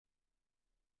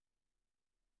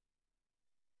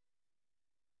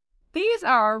These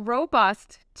are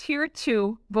robust Tier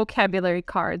 2 vocabulary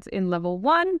cards in Level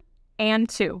 1 and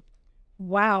 2.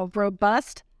 Wow,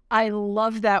 robust. I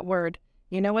love that word.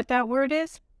 You know what that word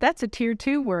is? That's a Tier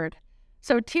 2 word.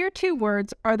 So Tier 2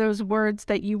 words are those words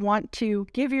that you want to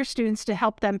give your students to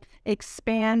help them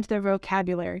expand their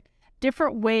vocabulary.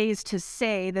 Different ways to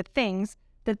say the things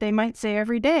that they might say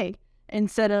every day.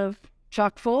 Instead of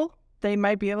chock full, they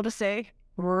might be able to say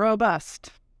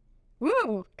robust.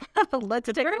 Woo!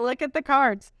 Let's take a look at the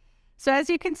cards. So as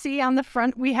you can see on the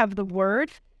front, we have the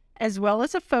word as well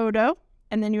as a photo,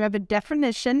 and then you have a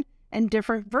definition and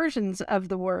different versions of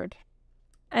the word.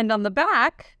 And on the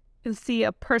back, you'll see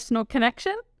a personal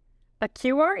connection, a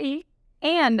QRE,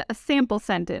 and a sample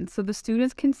sentence so the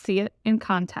students can see it in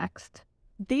context.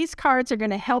 These cards are going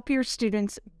to help your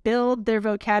students build their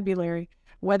vocabulary,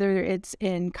 whether it's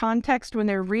in context when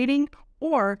they're reading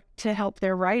or to help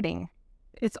their writing.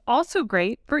 It's also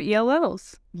great for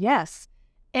ELLs. Yes.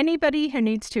 Anybody who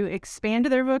needs to expand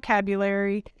their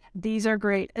vocabulary, these are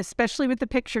great, especially with the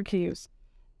picture cues.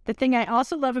 The thing I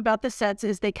also love about the sets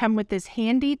is they come with this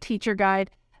handy teacher guide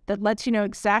that lets you know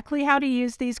exactly how to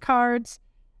use these cards.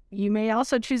 You may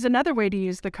also choose another way to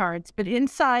use the cards, but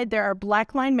inside there are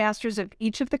black line masters of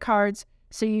each of the cards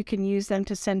so you can use them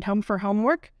to send home for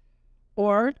homework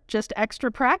or just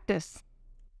extra practice.